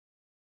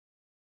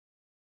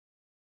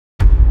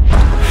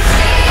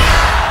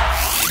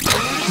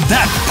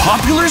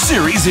popular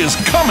series is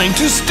coming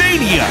to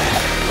Stadia.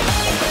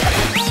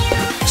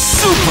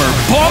 Super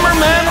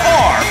Bomberman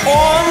R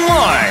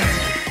Online.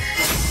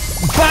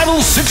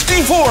 Battle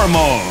 64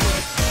 mode.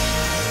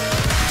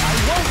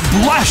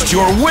 Blast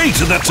your way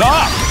to the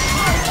top.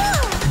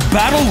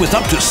 Battle with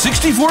up to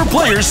 64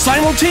 players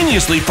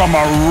simultaneously from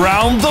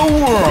around the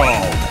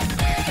world.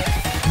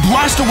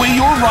 Blast away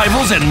your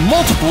rivals in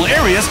multiple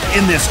areas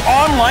in this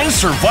online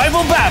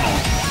survival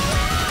battle.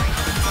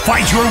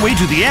 Fight your way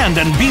to the end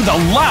and be the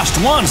last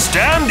one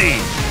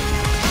standing.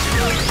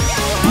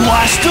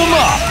 Blast them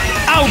up.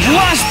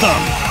 Outlast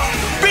them.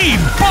 Be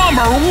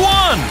Bomber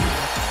 1.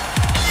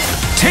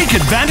 Take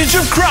advantage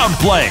of crowd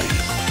play.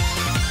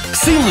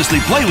 Seamlessly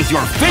play with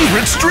your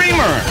favorite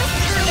streamer.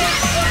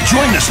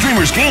 Join the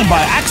streamer's game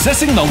by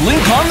accessing the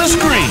link on the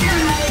screen.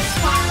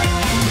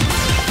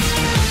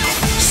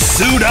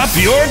 Suit up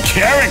your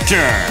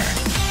character.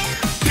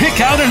 Pick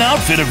out an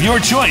outfit of your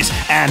choice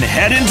and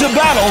head into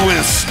battle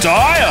with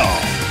style.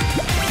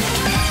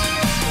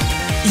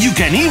 You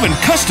can even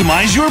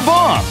customize your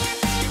bomb.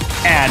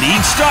 And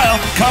each style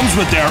comes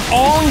with their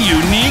own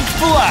unique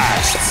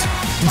blasts.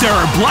 There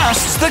are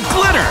blasts that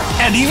glitter,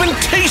 and even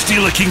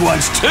tasty-looking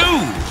ones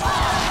too.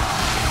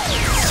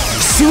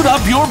 Suit up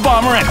your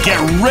bomber and get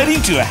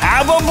ready to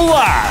have a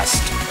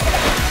blast.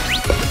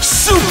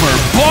 Super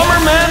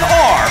Bomberman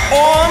R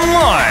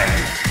Online.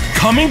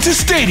 Coming to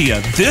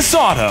Stadia this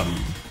autumn.